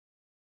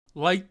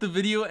Like the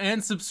video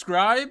and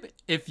subscribe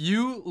if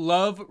you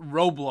love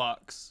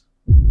Roblox.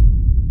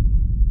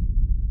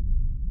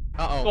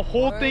 Uh-oh. The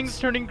whole thing's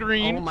turning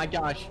green. Oh my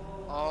gosh.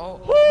 Oh.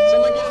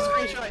 Someone get a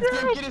screenshot.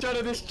 Jim, get a shot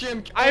of this,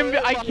 Jim.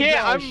 I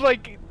can't. I'm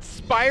like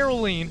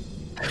spiraling.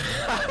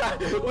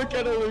 Look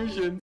at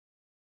illusion.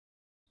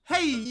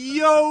 Hey,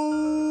 yo,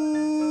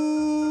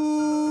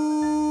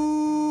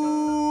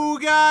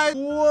 guys.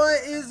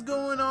 What is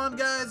going on,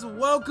 guys?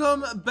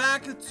 Welcome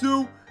back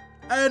to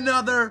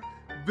another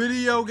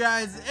video,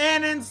 guys.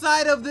 And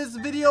inside of this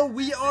video,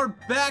 we are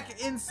back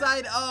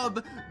inside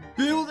of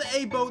Build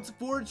a Boat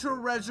for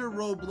Treasure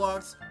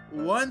Roblox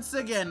once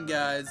again,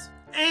 guys.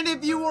 And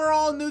if you are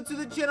all new to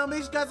the channel,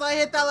 make sure, guys,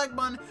 hit that like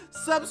button,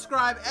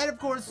 subscribe, and of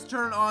course,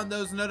 turn on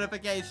those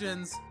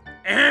notifications.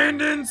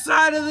 And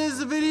inside of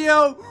this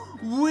video,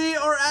 we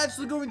are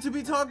actually going to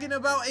be talking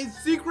about a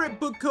secret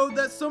book code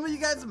that some of you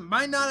guys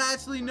might not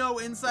actually know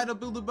inside of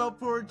Build a Boat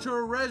for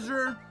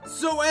Treasure.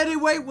 So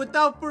anyway,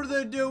 without further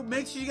ado,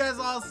 make sure you guys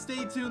all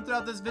stay tuned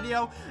throughout this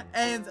video,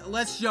 and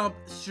let's jump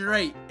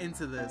straight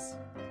into this.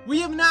 We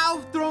have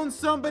now thrown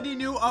somebody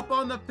new up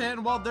on the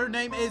fan wall. Their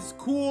name is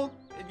Cool.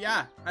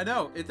 Yeah, I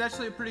know. It's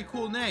actually a pretty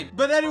cool name.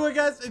 But anyway,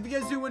 guys, if you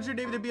guys do want your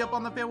name to be up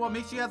on the fan wall,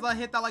 make sure you guys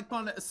hit that like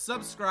button,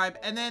 subscribe,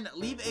 and then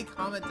leave a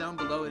comment down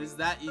below. It is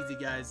that easy,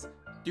 guys.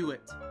 Do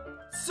it.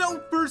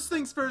 So first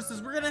things first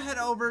is we're gonna head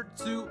over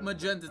to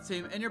Magenta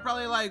Team, and you're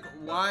probably like,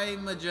 why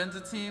Magenta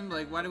Team?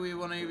 Like, why do we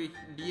want to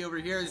be over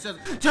here? It's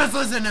just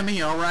listen to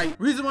me, all right?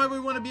 Reason why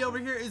we want to be over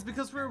here is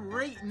because we're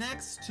right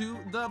next to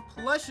the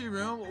plushie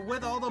room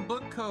with all the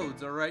book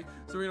codes, all right?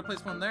 So we're gonna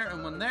place one there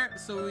and one there,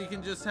 so we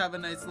can just have a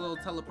nice little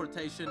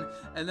teleportation,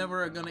 and then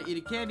we're gonna eat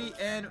a candy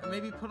and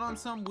maybe put on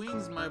some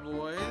wings, my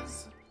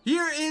boys.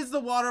 Here is the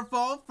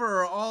waterfall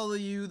for all of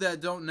you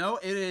that don't know.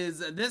 It is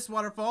this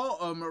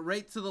waterfall,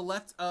 right to the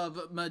left of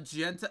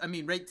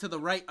right to the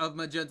right of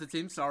Magenta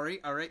Team. Sorry,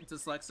 all right,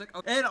 dyslexic.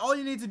 And all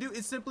you need to do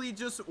is simply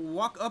just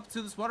walk up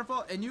to this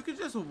waterfall, and you can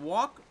just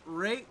walk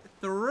right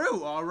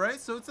through, all right?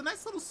 So it's a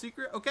nice little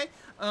secret, okay?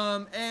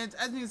 And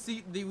as you can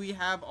see, we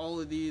have all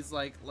of these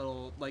like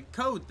little like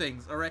code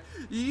things, all right?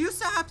 You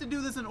used to have to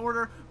do this in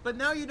order, but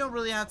now you don't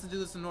really have to do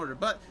this in order.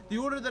 But the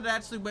order that it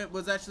actually went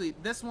was actually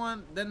this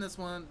one, then this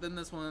one, then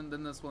this one,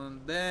 then this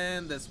one,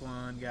 then this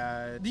one,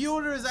 guys. The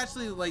order is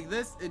actually like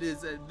this. It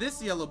is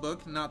this yellow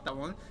book, not that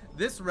one.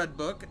 This red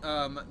book,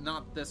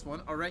 not this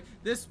one, all right.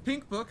 This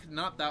pink book,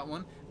 not that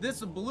one.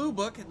 This blue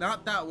book,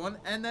 not that one.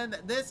 And then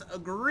this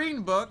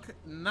green book,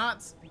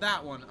 not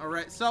that one, all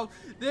right. So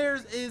there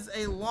is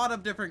a lot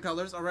of different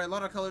colors, all right. A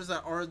lot of colors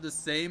that are the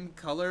same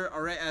color,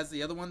 all right, as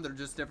the other one. They're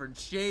just different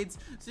shades.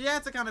 So you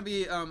have to kind of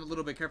be a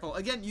little bit careful.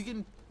 Again, you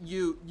can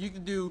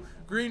do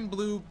green,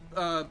 blue,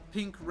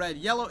 pink, red,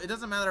 yellow. It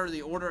doesn't matter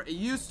the order. It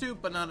used to,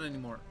 but not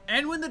anymore.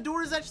 And when the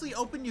door is actually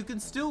open, you can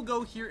still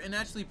go here and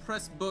actually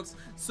press books.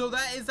 So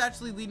that is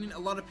actually leading a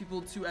lot of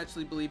people to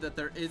actually believe that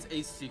there is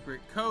a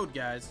secret code,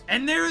 guys.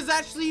 And there is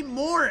actually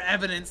more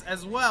evidence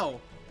as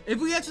well. If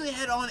we actually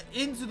head on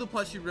into the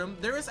plushie room,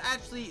 there is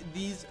actually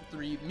these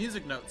 3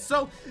 music notes.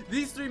 So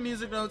these 3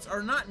 music notes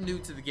are not new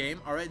to the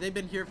game, all right? They've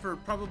been here for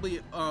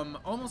probably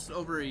almost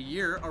over a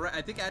year, all right?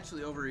 I think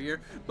actually over a year.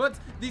 But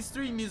these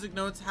 3 music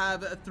notes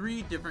have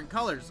 3 different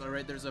colors, all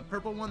right? There's a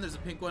purple one, there's a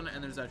pink one,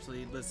 and there's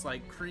actually this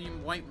like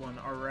cream white one,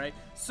 all right?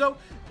 So,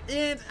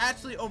 and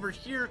actually over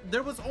here,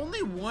 there was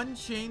only one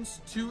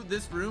change to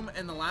this room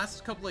in the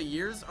last couple of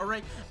years, all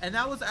right? And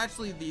that was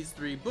actually these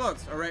 3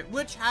 books, all right?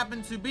 Which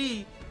happen to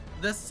be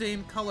the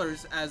same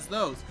colors as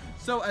those.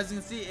 So as you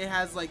can see, it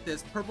has like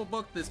this purple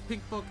book, this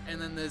pink book, and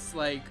then this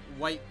like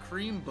white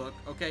cream book,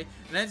 okay?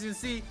 And as you can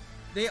see,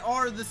 they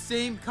are the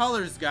same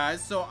colors,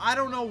 guys. So I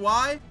don't know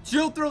why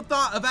Chillthrow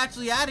thought of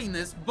actually adding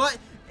this, but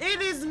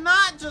it is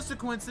not just a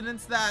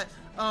coincidence that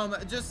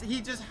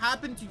he just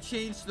happened to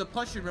change the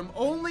plushie room.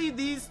 Only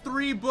these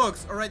 3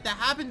 books, all right, that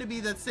happen to be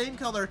the same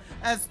color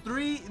as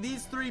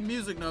these 3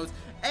 music notes.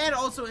 And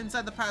also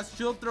inside the past,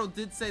 Chillthrow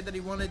did say that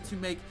he wanted to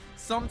make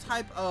some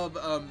type of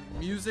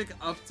music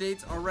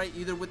updates, all right,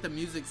 either with the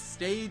music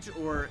stage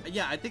or,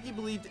 yeah, I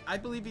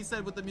believe he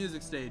said with the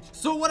music stage.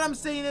 So what I'm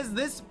saying is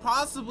this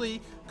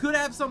possibly could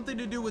have something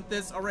to do with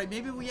this, all right?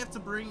 Maybe we have to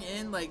bring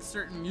in like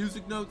certain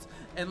music notes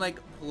and like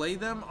play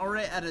them, all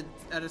right,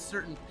 at a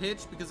certain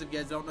pitch, because if you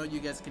guys don't know, you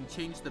guys can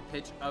change the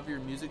pitch of your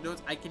music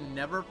notes. I can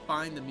never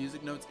find the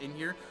music notes in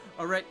here,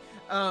 all right?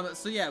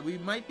 So yeah, we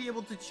might be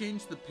able to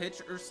change the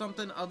pitch or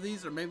something of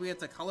these, or maybe we have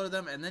to color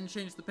them and then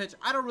change the pitch.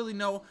 I don't really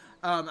know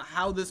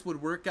how this would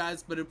work,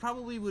 guys, but it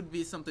probably would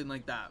be something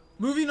like that.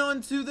 Moving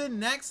on to the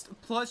next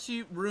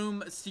plushie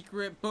room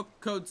secret, book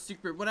code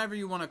secret, whatever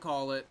you want to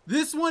call it.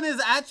 This one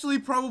is actually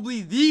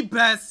probably the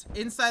best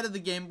inside of the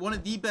game, one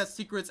of the best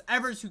secrets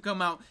ever to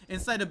come out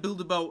inside of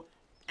Build a Boat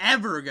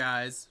ever,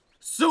 guys.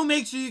 So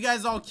make sure you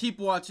guys all keep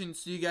watching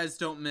so you guys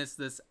don't miss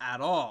this at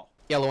all.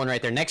 Yellow one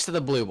right there, next to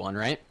the blue one,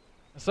 right?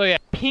 So yeah,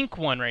 pink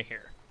one right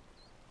here.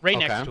 Right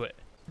next to it.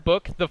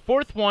 Book. The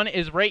 4th one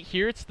is right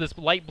here. It's this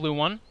light blue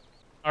one.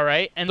 All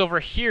right, and over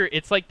here,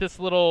 it's like this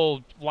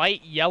little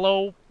light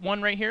yellow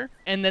one right here.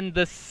 And then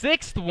the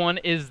 6th one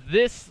is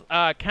this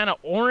kind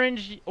of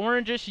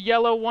orangish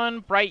yellow one,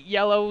 bright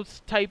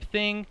yellows type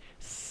thing.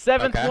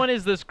 7th one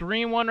is this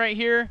green one right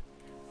here.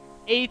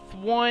 8th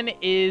one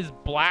is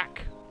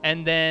black.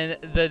 And then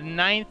the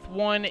 9th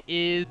one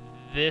is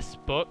this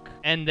book.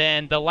 And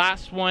then the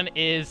last one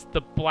is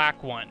the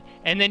black one.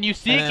 And then you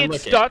see it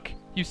get stuck.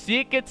 You see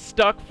it get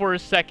stuck for a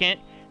second.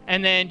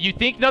 And then you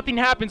think nothing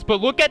happens, but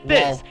look at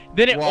this.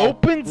 Then it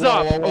opens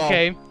up,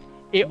 okay?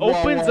 It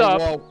opens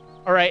up.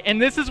 All right,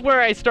 and this is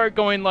where I start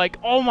going like,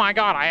 oh my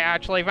god, I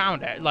actually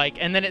found it. Like,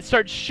 and then it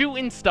starts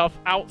shooting stuff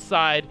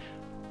outside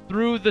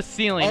through the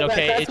ceiling,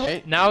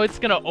 okay? Now it's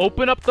gonna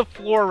open up the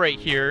floor right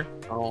here.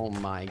 Oh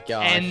my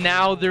god. And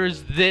now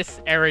there's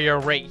this area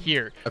right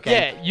here. Okay.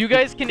 Yeah, you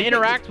guys can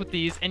interact with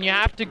these, and you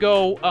have to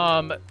go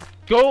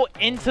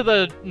into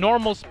the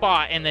normal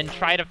spot and then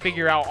try to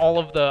figure out all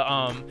of the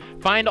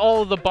find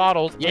all of the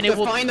bottles. You have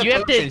to find the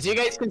potions. You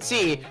guys can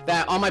see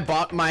that on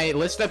my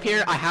list up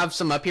here, I have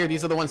some up here.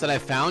 These are the ones that I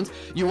found.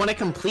 You want to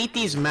complete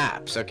these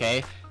maps,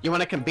 okay? You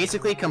want to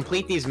basically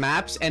complete these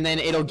maps, and then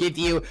it'll give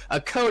you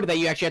a code that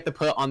you actually have to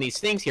put on these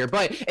things here.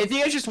 But if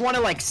you guys just want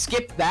to like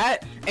skip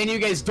that, and you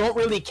guys don't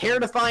really care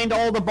to find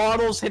all the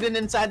bottles hidden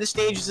inside the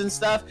stages and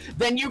stuff,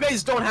 then you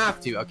guys don't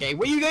have to, okay?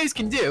 What you guys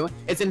can do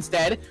is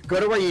instead go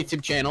to our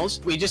YouTube channels.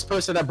 We just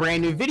posted a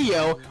brand new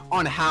video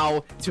on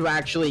how to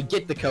actually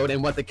get the code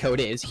and what the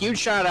code is. Huge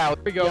shout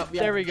out. There we go.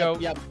 There we go.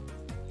 Yep.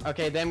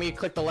 Okay, then we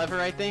click the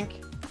lever, I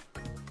think.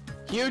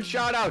 Huge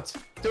shout out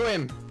to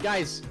him,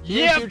 guys.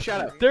 Huge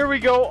shout out. There we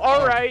go.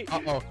 All right.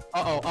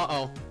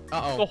 Uh-oh.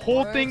 The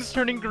whole thing's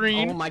turning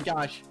green. Oh my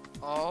gosh.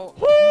 Oh.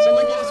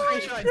 Someone get a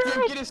screenshot.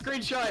 Jim, get a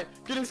screenshot.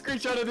 Get a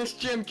screenshot of this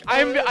gym.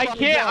 I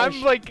can't.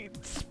 I'm like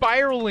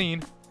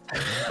spiraling.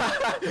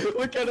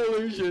 Look at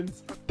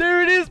illusions.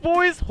 There it is,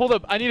 boys. Hold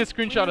up. I need a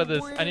screenshot of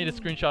this. I need a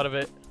screenshot of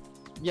it.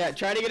 Yeah,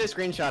 try to get a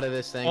screenshot of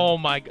this thing. Oh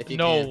my god.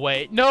 No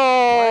way.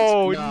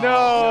 No.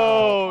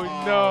 No.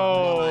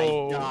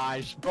 Oh my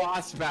gosh.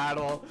 Boss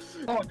battle.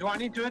 Oh, do I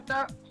need to hit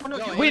that? Oh, no,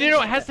 wait,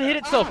 no. It has to hit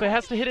itself. It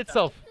has to hit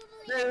itself.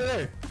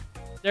 There.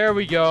 There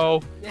we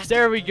go.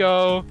 There we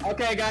go.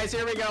 Okay, guys,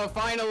 here we go.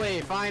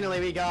 Finally,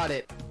 we got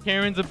it.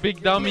 Karen's a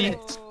big dummy.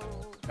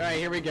 All right,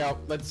 here we go.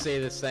 Let's see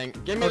this thing.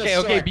 Give me the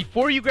sword. Okay.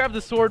 Before you grab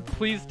the sword,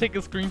 please take a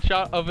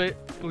screenshot of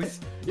it, please.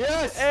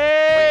 Yes.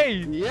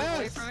 Hey.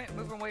 Yes.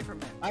 Move away from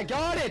it. I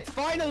got it.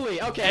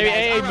 Finally. Okay.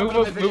 Hey,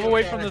 guys, move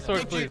away from the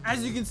sword, please.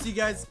 As you can see,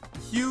 guys,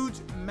 huge,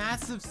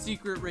 massive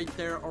secret right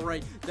there. All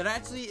right, that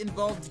actually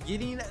involved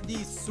getting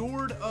the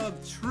Sword of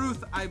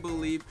Truth, I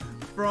believe,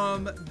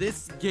 from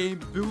this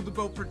game, Build a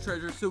Boat for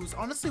Treasure. So it was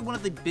honestly one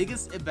of the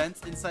biggest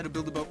events inside of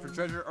Build a Boat for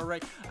Treasure. All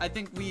right, I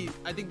think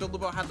Build a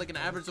Boat had like an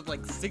average of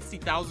like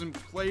 60,000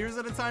 players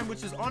at a time,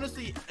 which is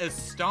honestly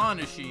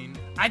astonishing.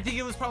 I think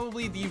it was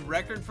probably the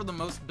record for the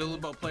most Build a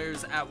Boat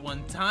players at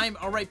one time.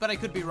 All right, but I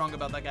could be wrong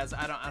about that, guys.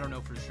 I don't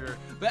know for sure.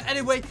 But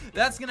anyway,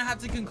 that's gonna have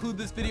to conclude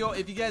this video.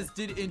 If you guys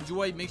did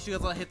enjoy, make sure you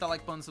guys all hit that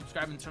like button,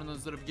 subscribe, and turn on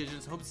those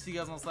notifications. Hope to see you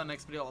guys on the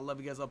next video. I love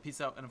you guys all.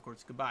 Peace out, and of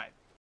course, goodbye.